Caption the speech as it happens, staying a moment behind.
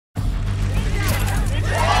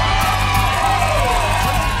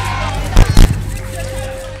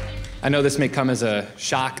I know this may come as a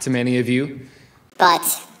shock to many of you,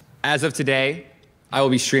 but as of today, I will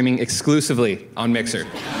be streaming exclusively on Mixer.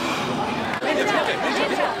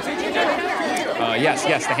 Yes,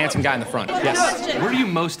 the handsome guy in the front, yes. What are you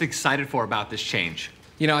most excited for about this change?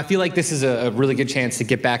 You know, I feel like this is a really good chance to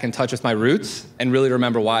get back in touch with my roots and really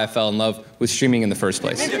remember why I fell in love with streaming in the first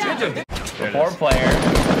place. 4-player,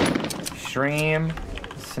 stream,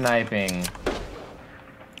 sniping.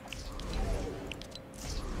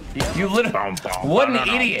 You literally, what an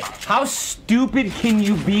idiot. How stupid can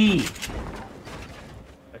you be?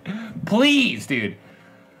 Please, dude.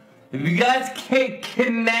 You guys can't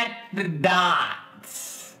connect the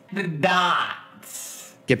dots. The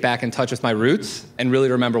dots. Get back in touch with my roots and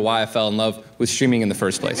really remember why I fell in love with streaming in the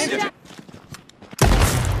first place.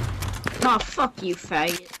 Oh, fuck you,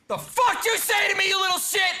 faggot. The fuck you say to me, you little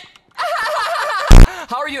shit?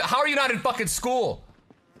 How are you not in fucking school?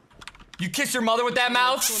 You kiss your mother with that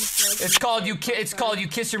mouth? It's called you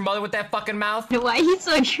kiss your mother with that fucking mouth? Why are you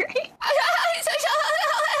so great?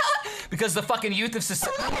 Because the fucking youth of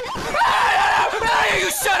society.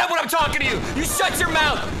 You shut up when I'm talking to you! You shut your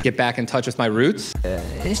mouth! Get back in touch with my roots.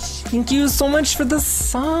 Thank you so much for the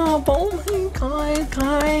sub. Oh my god,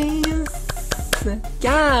 guys.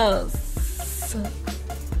 Yes.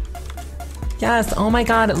 Yes, oh my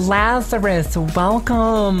god, Lazarus,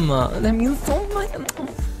 welcome. That means so much.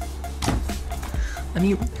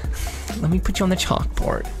 Let me put you on the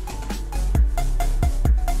chalkboard.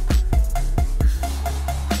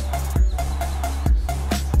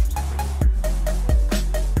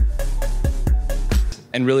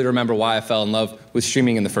 And really remember why I fell in love with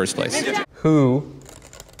streaming in the first place. Who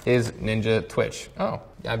is Ninja Twitch? Oh,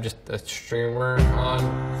 I'm just a streamer on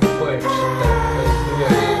Twitch that plays video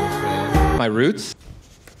games, man. My roots?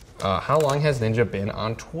 How long has Ninja been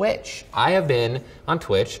on Twitch? I have been on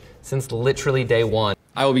Twitch since literally day one.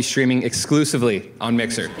 I will be streaming exclusively on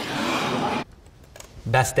Mixer.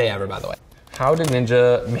 Best day ever, by the way. How did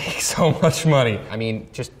Ninja make so much money? I mean,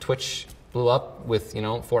 just Twitch blew up with, you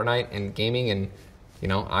know, Fortnite and gaming, and you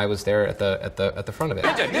know, I was there at the front of it.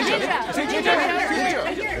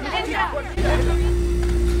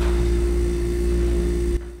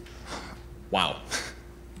 Wow.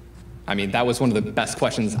 I mean, that was one of the best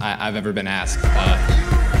questions I've ever been asked.